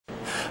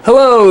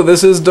Hello,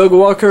 this is Doug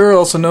Walker,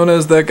 also known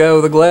as that guy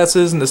with the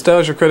glasses,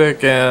 Nostalgia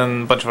Critic,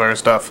 and a bunch of other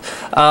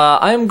stuff.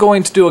 I am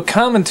going to do a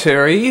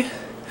commentary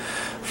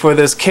for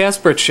this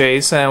Casper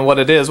chase, and what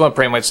it is, what it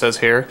pretty much says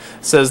here,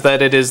 says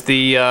that it is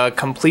the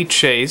complete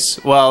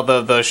chase, well,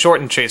 the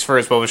shortened chase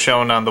first, what was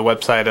shown on the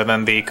website, and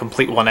then the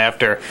complete one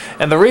after.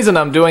 And the reason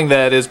I'm doing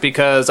that is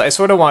because I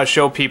sort of want to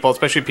show people,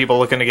 especially people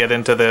looking to get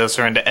into this,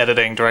 or into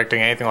editing,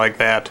 directing, anything like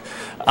that,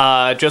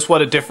 just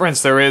what a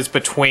difference there is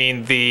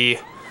between the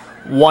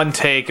one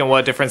take and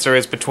what difference there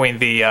is between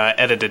the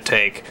edited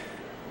take.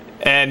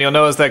 And you'll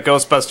notice that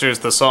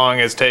Ghostbusters, the song,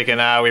 is taken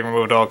out. We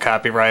removed all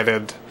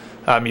copyrighted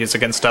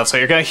music and stuff, so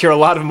you're going to hear a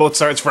lot of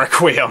Mozart's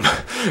Requiem,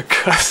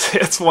 because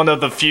it's one of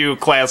the few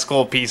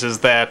classical pieces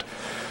that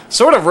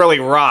sort of really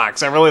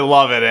rocks. I really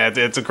love it.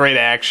 It's a great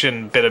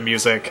action bit of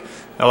music.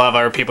 A lot of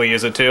other people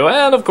use it too,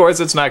 and of course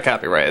it's not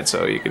copyrighted,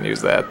 so you can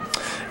use that.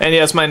 And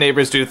yes, my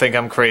neighbors do think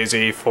I'm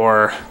crazy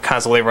for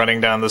constantly running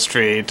down the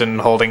street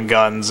and holding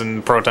guns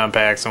and proton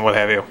packs and what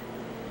have you.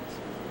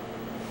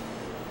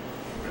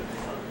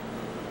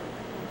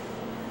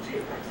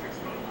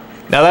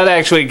 Now that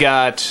actually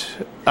got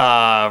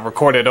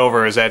recorded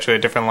over is actually a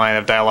different line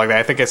of dialogue.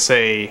 I think I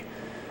say...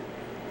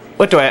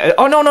 What do I...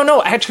 Oh,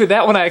 no. Actually,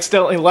 that one I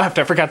accidentally left.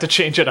 I forgot to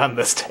change it on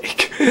this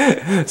take.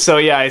 So,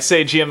 yeah, I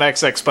say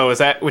GMX Expo, is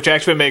that, which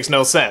actually makes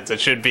no sense. It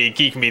should be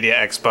Geek Media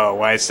Expo.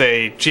 When I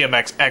say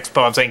GMX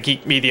Expo, I'm saying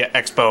Geek Media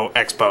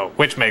Expo,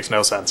 which makes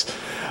no sense.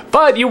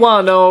 But you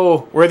want to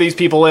know, were these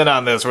people in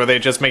on this? Were they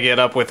just making it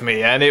up with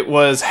me? And it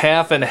was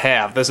half and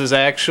half. This is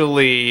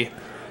actually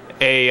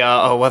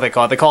a... what do they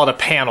call it? They call it a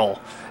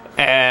panel.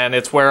 And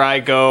it's where I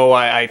go,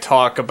 I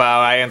talk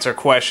about, I answer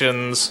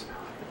questions...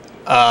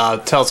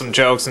 tell some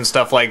jokes and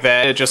stuff like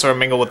that. It just sort of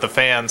mingle with the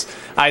fans.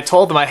 I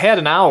told them I had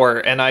an hour,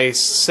 and I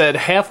said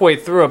halfway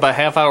through, about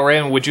half hour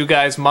in, would you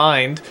guys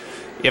mind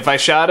if I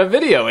shot a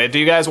video? Do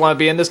you guys want to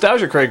be in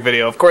Nostalgia Critic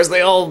video? Of course,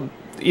 they all,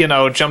 you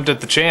know, jumped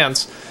at the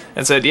chance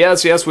and said,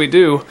 yes, we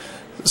do.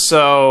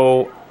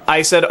 So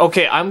I said,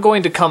 okay, I'm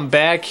going to come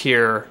back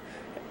here,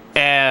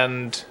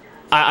 and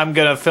I'm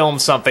going to film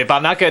something, but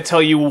I'm not going to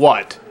tell you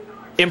what.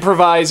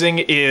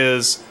 Improvising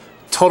is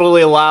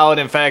totally allowed.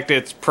 In fact,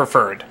 it's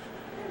preferred.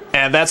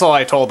 And that's all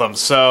I told them.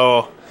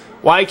 So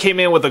when I came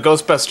in with the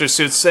Ghostbuster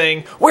suits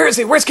saying, where is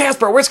he? Where's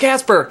Casper? Where's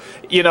Casper?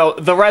 You know,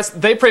 the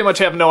rest, they pretty much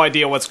have no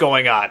idea what's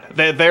going on.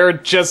 They're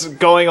just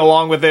going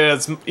along with it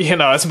as, you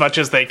know, as much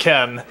as they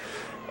can.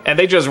 And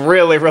they just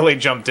really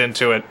jumped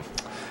into it.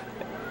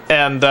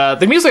 And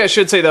the music, I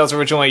should say, that was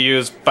originally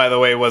used, by the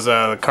way, was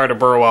Carter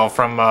Burwell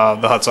from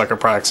the Hudsucker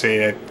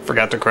Proxy. I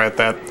forgot to credit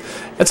that.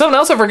 And something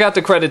else I forgot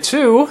to credit,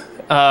 too,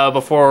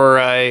 before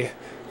I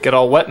get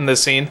all wet in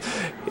this scene,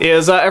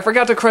 is I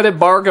forgot to credit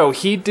Bargo.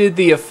 He did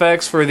the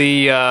effects for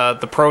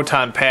the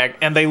proton pack,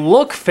 and they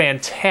look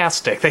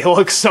fantastic. They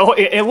look so...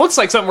 It looks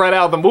like something right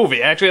out of the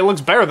movie. Actually, it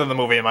looks better than the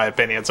movie, in my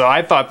opinion, so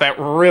I thought that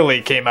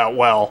really came out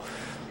well.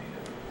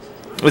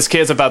 This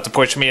kid's about to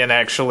push me in,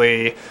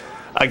 actually.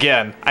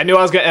 Again, I knew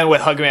I was going to end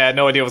with Hug Me. I had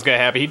no idea what was going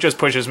to happen. He just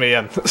pushes me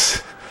in.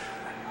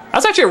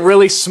 That's actually a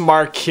really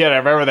smart kid. I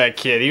remember that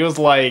kid. He was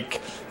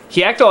like...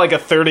 He acted like a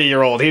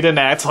 30-year-old. He didn't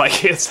act like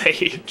his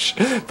age.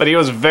 But he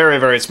was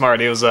very smart.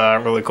 He was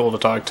really cool to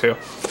talk to.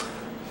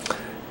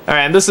 Alright,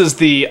 and this is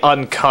the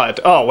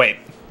uncut. Oh, wait.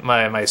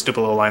 My stupid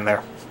little line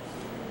there.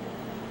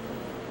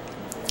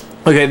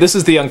 Okay, this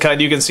is the uncut.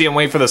 You can see him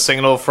waiting for the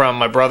signal from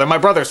my brother. My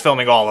brother's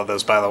filming all of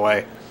this, by the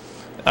way.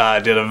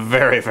 Did a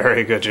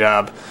very good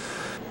job.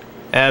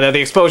 And the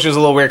exposure's a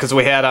little weird because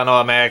we had on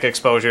automatic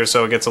exposure,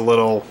 so it gets a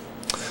little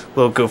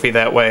goofy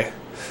that way.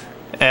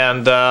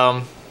 And,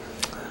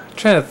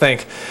 trying to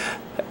think.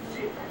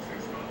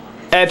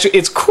 Actually,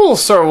 it's cool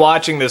sort of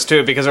watching this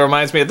too, because it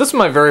reminds me of, this is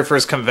my very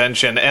first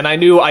convention, and I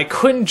knew I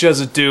couldn't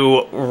just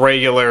do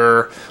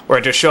regular,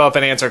 or just show up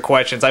and answer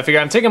questions. I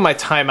figured I'm taking my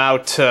time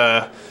out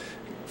to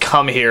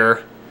come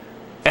here.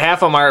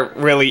 Half of them aren't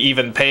really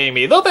even paying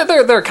me, though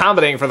they're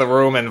accommodating for the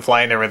room and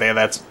flight and everything.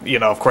 That's, you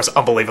know, of course,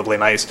 unbelievably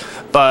nice.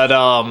 But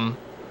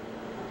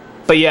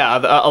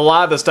yeah, a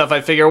lot of the stuff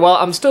I figure, well,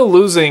 I'm still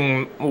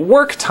losing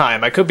work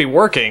time. I could be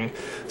working.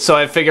 So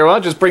I figure, well,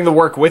 I'll just bring the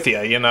work with you,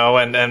 you know,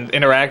 and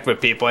interact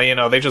with people. You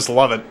know, they just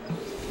love it.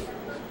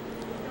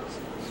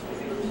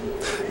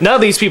 None of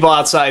these people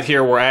outside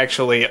here were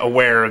actually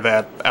aware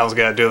that I was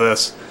going to do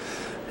this.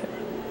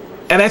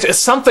 And it's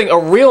something, a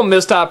real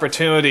missed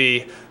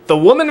opportunity. The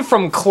woman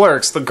from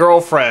Clerks, the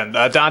girlfriend,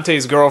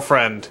 Dante's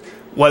girlfriend,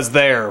 was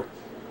there.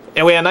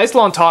 And we had a nice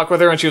long talk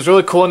with her, and she was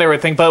really cool and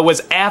everything, but it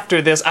was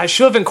after this. I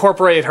should have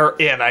incorporated her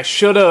in. I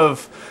should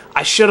have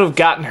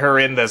gotten her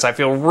in this. I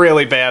feel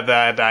really bad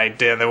that I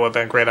did. That would have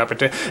been a great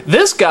opportunity.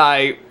 This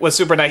guy was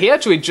super nice. He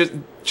actually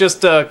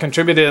just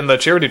contributed in the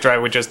charity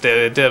drive we just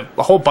did. It did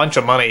a whole bunch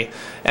of money,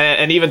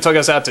 and even took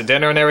us out to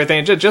dinner and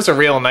everything. Just a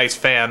real nice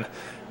fan.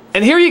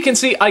 And here you can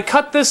see, I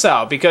cut this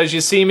out because you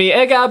see me,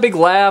 I got a big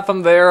laugh,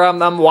 I'm there,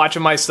 I'm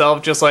watching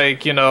myself just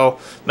like, you know,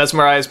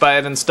 mesmerized by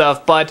it and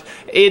stuff, but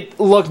it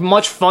looked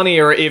much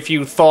funnier if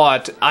you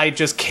thought I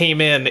just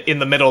came in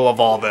the middle of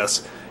all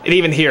this. And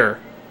even here.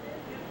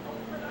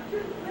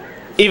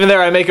 even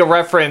there I make a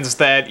reference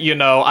that, you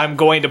know, I'm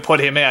going to put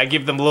him in. I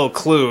give them little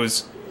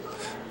clues.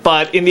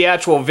 But in the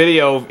actual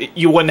video,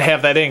 you wouldn't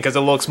have that in because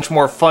it looks much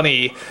more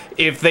funny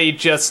if they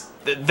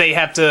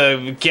have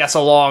to guess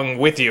along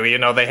with you. You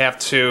know, they have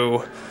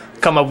to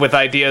come up with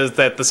ideas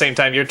at the same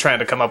time you're trying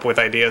to come up with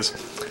ideas.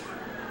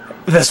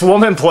 This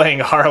woman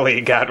playing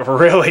Harley got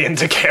really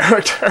into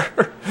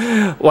character.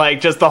 Like,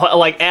 just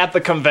like at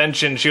the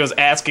convention, she was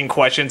asking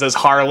questions as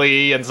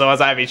Harley, and so as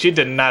I mean, she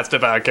did not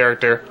step out of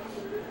character.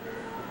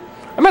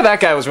 I mean, that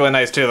guy was really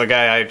nice too. The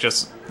guy I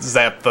just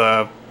zapped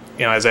I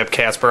zapped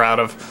Casper out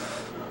of.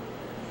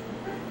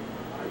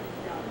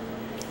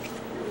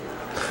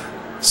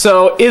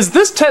 So, is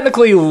this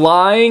technically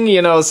lying,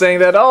 you know, saying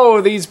that, oh,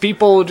 these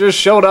people just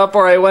showed up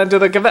or I went to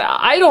the convention?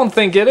 I don't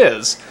think it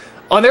is.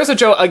 Oh, and there's a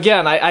joke,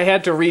 again, I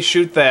had to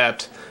reshoot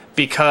that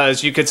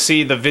because you could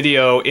see the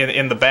video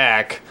in the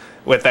back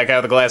with that guy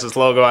with the glasses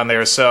logo on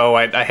there, so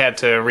I had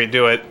to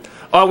redo it.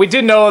 Oh, we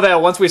did know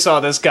that once we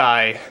saw this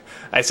guy,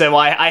 I said,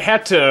 well, I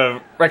had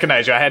to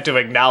recognize you, I had to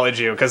acknowledge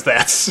you, because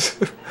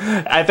that's...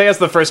 I think that's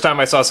the first time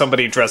I saw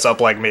somebody dress up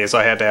like me, so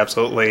I had to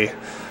absolutely...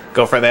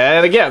 go for that.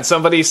 And again,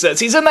 somebody says,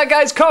 he's in that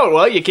guy's coat.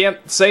 Well, you can't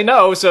say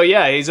no, so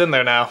yeah, he's in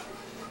there now.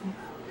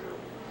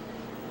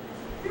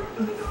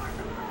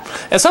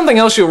 And something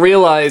else you'll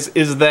realize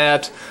is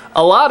that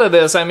a lot of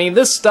this, I mean,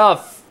 this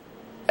stuff,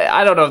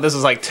 I don't know if this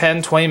is like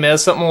 10, 20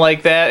 minutes, something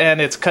like that, and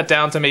it's cut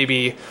down to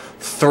maybe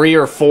 3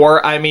 or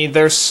 4. I mean,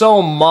 there's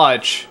so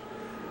much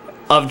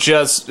of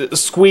just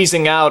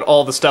squeezing out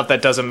all the stuff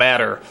that doesn't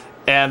matter.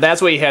 And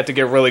that's why you had to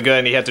get really good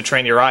and you had to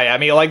train your eye. I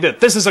mean, like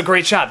this is a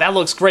great shot, that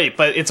looks great,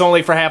 but it's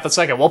only for half a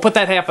second. Well, put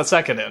that half a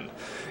second in,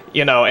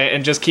 you know,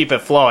 and just keep it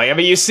flowing. I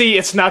mean, you see,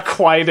 it's not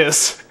quite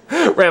as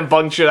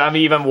rambunctious. I'm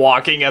even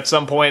walking at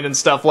some point and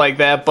stuff like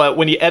that, but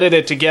when you edit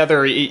it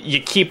together,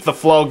 you keep the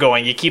flow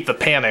going, you keep the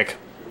panic.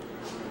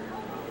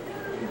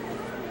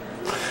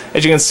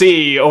 As you can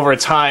see, over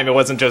time, it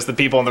wasn't just the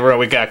people in the room.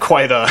 We got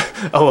quite a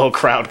little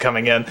crowd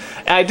coming in.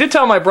 And I did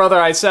tell my brother,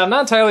 I said, I'm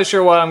not entirely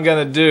sure what I'm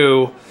going to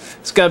do.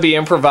 It's going to be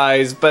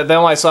improvised. But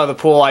then when I saw the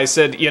pool, I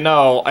said, you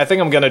know, I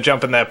think I'm going to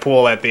jump in that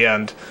pool at the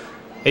end.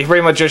 He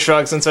pretty much just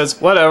shrugs and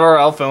says, whatever,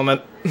 I'll film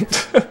it.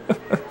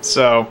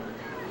 So...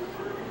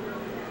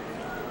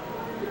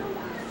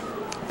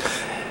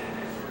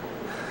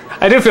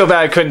 I do feel bad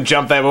I couldn't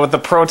jump that, but with the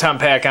proton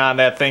pack on,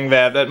 that thing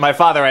that my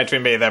father actually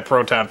made, that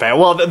proton pack.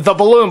 Well, the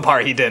balloon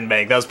part he didn't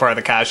make, that was part of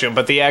the costume,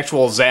 but the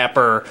actual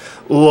zapper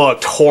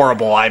looked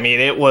horrible. I mean,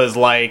 it was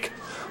like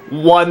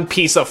one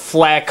piece of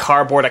flat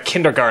cardboard, a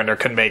kindergartner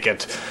could make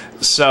it.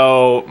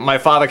 So my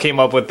father came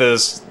up with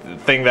this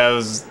thing that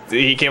was,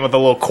 he came with a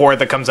little cord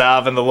that comes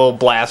out and the little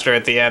blaster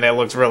at the end. It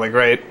looks really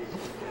great.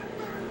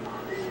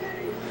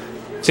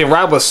 See,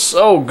 Rob was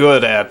so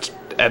good at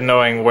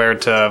knowing where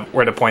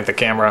to point the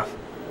camera.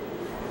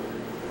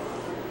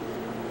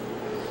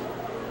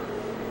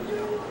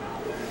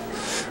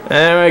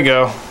 There we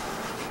go.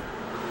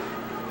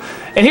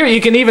 And here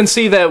you can even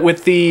see that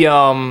with the,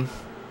 I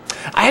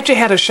actually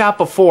had a shot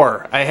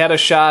before. I had a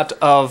shot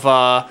of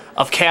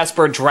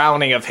Casper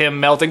drowning, of him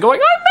melting,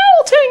 going, I'm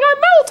melting!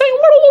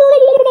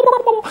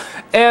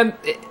 And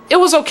it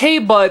was okay,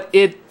 but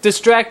it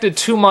distracted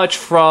too much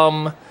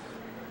from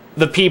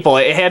the people.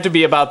 It had to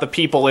be about the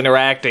people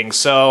interacting.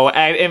 So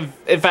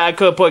if I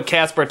could put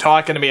Casper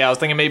talking to me, I was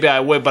thinking maybe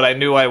I would, but I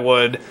knew I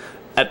would.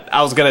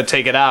 I was going to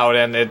take it out,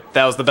 and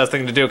that was the best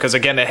thing to do, because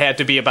again, it had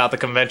to be about the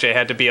convention, it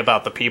had to be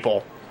about the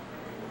people.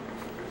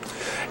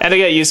 And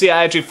again, you see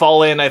I actually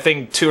fall in, I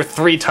think, 2 or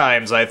 3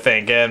 times, I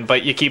think,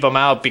 but you keep them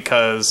out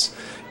because,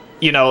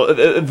 you know,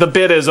 the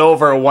bit is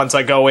over once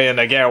I go in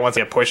again, once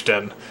I get pushed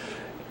in,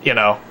 you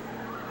know.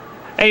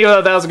 And, you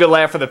know, that was a good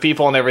laugh for the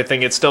people and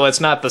everything. It's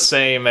not the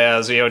same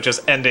as, you know,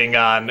 just ending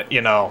on,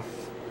 you know,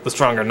 the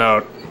stronger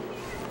note.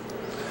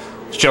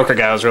 This Joker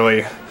guy was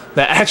really...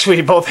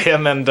 Actually, both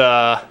him and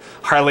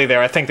Harley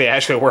there, I think they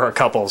actually were a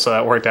couple, so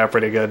that worked out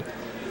pretty good.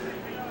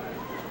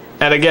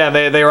 And again,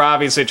 they were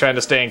obviously trying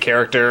to stay in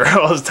character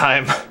all the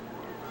time.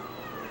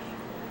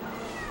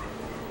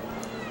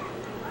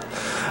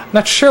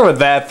 Not sure what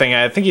that thing,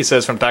 I think he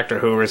says from Doctor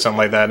Who or something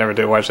like that. I never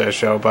did watch that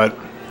show, but...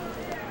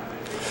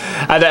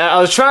 I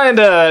was trying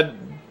to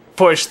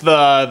push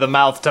the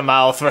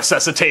mouth-to-mouth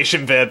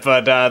resuscitation bit,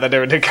 but that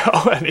never did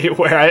go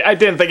anywhere. I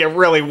didn't think it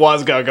really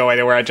was going to go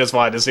anywhere. I just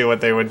wanted to see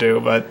what they would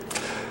do, but...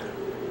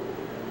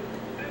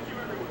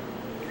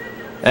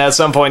 At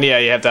some point, yeah,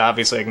 you have to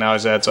obviously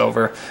acknowledge that it's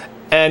over.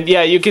 And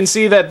yeah, you can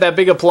see that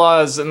big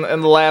applause and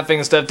the laughing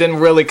and stuff didn't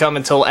really come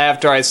until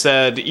after I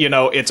said, you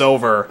know, it's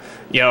over.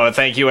 You know,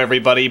 thank you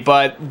everybody.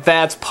 But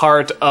that's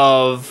part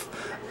of...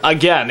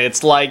 Again,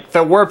 it's like,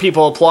 there were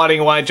people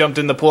applauding when I jumped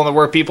in the pool, and there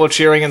were people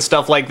cheering and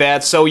stuff like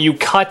that, so you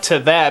cut to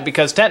that,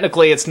 because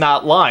technically it's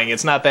not lying,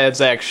 it's not that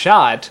exact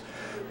shot,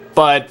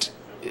 but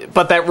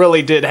that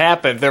really did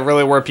happen. There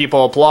really were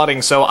people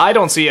applauding, so I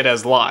don't see it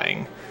as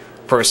lying,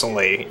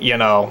 personally, you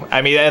know.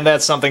 I mean, and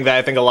that's something that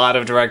I think a lot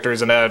of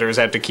directors and editors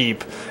have to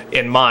keep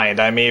in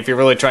mind. I mean, if you're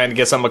really trying to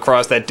get something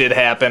across that did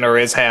happen or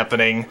is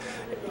happening,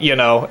 you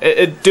know,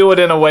 do it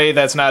in a way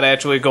that's not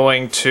actually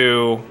going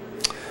to...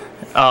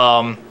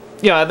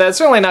 You know, that's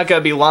certainly not going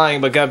to be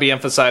lying, but going to be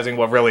emphasizing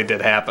what really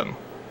did happen.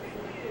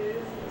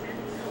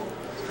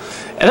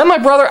 And then my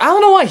brother, I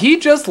don't know why, he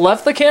just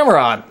left the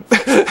camera on.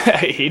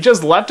 He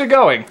just left it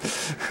going.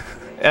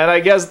 And I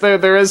guess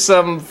there is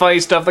some funny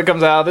stuff that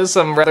comes out. There's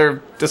some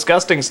rather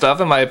disgusting stuff,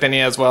 in my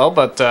opinion, as well.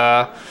 But, you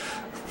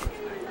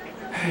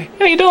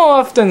know, you don't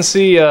often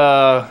see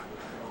the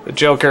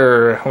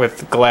Joker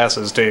with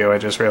glasses, do you? I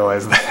just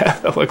realized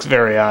that. That looks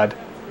very odd.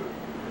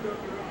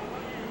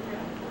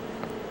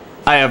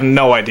 I have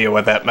no idea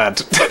what that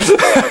meant.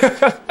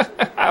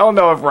 I don't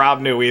know if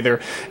Rob knew either.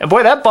 And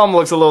boy, that bum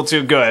looks a little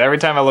too good. Every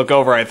time I look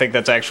over, I think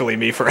that's actually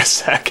me for a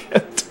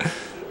second.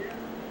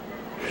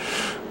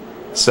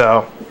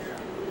 So,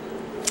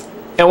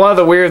 and one of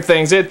the weird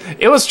things,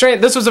 it was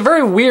strange. This was a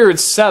very weird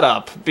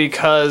setup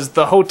because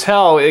the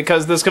hotel,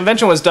 because this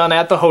convention was done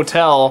at the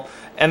hotel,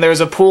 and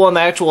there's a pool in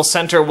the actual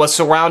center was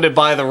surrounded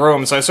by the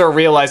room, so I sort of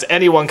realized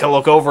anyone can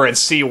look over and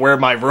see where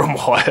my room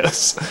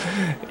was.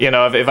 You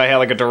know, if I had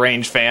like a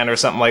deranged fan or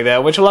something like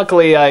that, which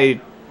luckily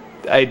I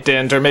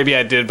didn't, or maybe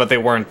I did, but they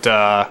weren't,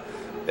 but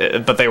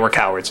they were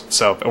cowards,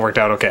 so it worked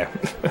out okay.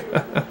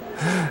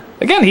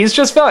 Again, he's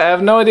just felt. I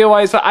have no idea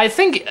why he's felt. I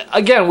think,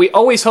 again, we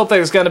always hope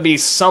there's going to be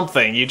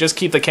something. You just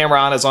keep the camera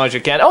on as long as you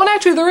can. Oh, and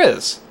actually there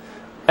is.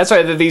 That's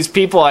right, these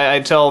people,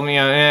 I tell them, you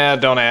know,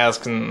 don't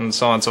ask, and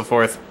so on and so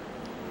forth.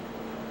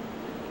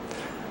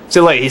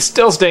 So like, he's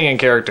still staying in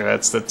character.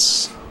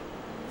 That's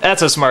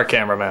a smart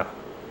cameraman.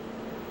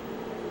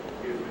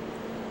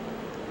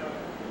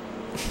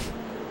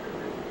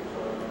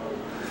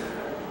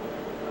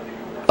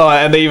 Oh,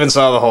 and they even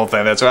saw the whole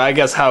thing. That's right. I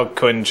guess how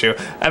couldn't you?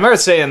 I remember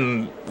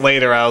saying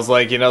later, I was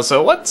like, you know,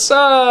 so what's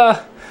like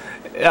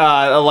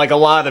a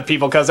lot of the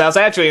people, because I was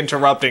actually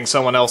interrupting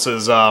someone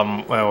else's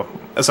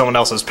someone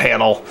else's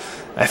panel.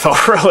 I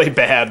felt really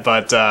bad,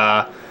 but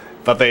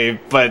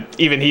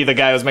even he, the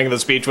guy who was making the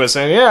speech, was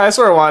saying, yeah, I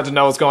sort of wanted to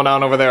know what's going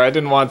on over there. I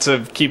didn't want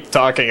to keep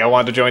talking. I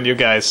wanted to join you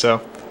guys,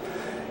 so.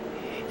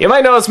 You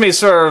might notice me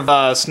sort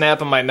of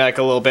snapping my neck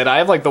a little bit. I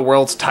have like the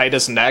world's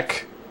tightest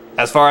neck.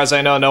 As far as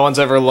I know, no one's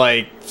ever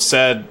like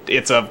said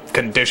it's a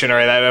condition or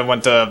anything. I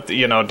went to,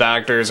 you know,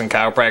 doctors and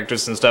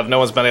chiropractors and stuff. No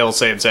one's been able to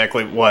say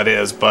exactly what it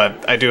is,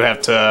 but I do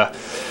have to.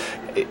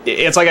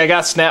 It's like I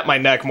got snapped my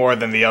neck more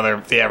than the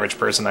average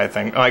person, I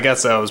think. Oh, I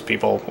guess that was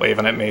people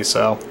waving at me,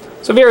 so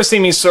if you ever see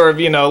me sort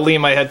of, you know,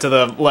 lean my head to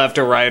the left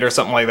or right or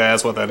something like that,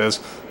 that's what that is.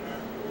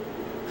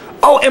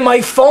 Oh, and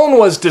my phone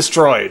was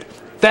destroyed.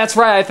 That's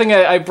right, I think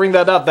I bring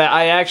that up, that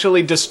I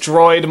actually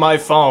destroyed my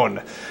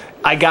phone.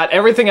 I got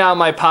everything out of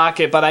my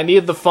pocket, but I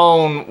needed the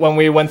phone when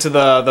we went to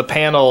the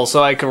panel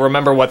so I could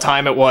remember what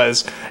time it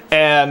was.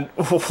 And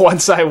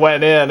once I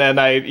went in and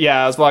I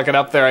was walking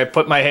up there, I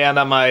put my hand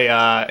on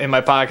my in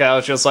my pocket. I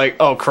was just like,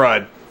 oh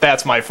crud,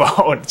 that's my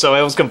phone. So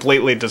it was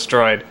completely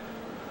destroyed.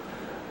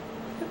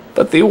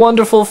 But the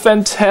wonderful,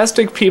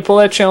 fantastic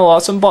people at Channel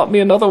Awesome bought me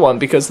another one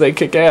because they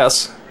kick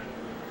ass.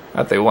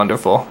 Aren't they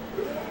wonderful?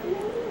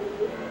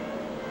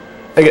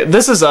 Again,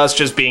 this is us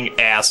just being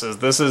asses.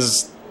 This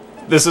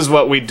is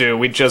what we do.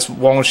 We just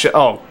won't show.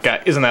 Oh,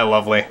 God, isn't that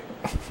lovely?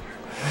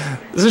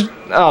 This is.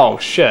 Oh,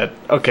 shit.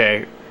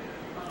 Okay.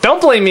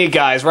 Don't blame me,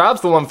 guys. Rob's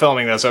the one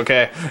filming this,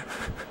 okay?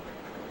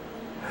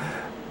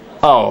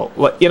 Oh,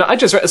 well, you know, I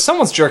just.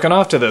 Someone's jerking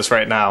off to this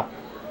right now.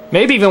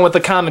 Maybe even with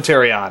the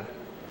commentary on.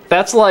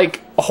 That's,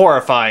 like,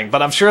 horrifying,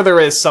 but I'm sure there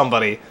is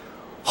somebody.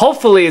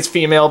 Hopefully it's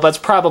female, but it's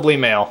probably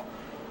male.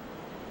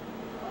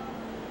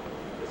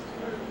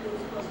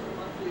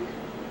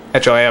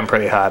 Actually, I am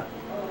pretty hot.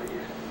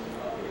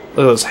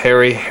 Look at those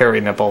hairy,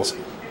 hairy nipples.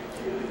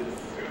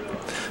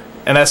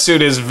 And that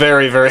suit is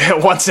very, very...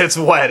 Once it's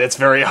wet, it's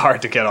very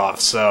hard to get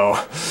off, so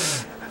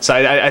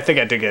I think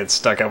I did get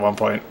stuck at one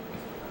point.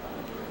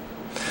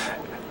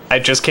 I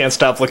just can't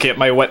stop looking at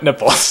my wet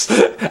nipples.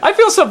 I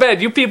feel so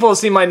bad. You people have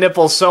seen my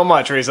nipples so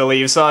much recently.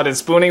 You saw it in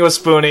Spooning with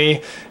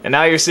Spoonie, and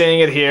now you're seeing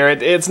it here.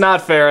 It's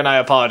not fair, and I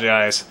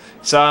apologize.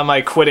 You saw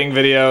my quitting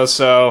video,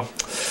 so...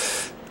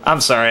 I'm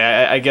sorry.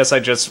 I guess I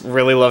just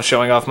really love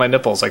showing off my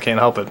nipples. I can't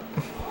help it.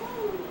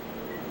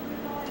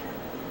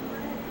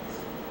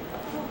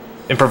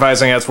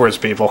 Improvising has words,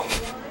 people.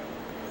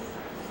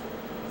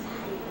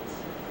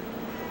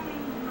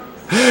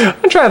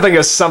 I'm trying to think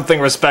of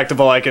something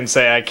respectable I can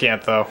say. I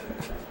can't, though.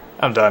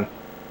 I'm done.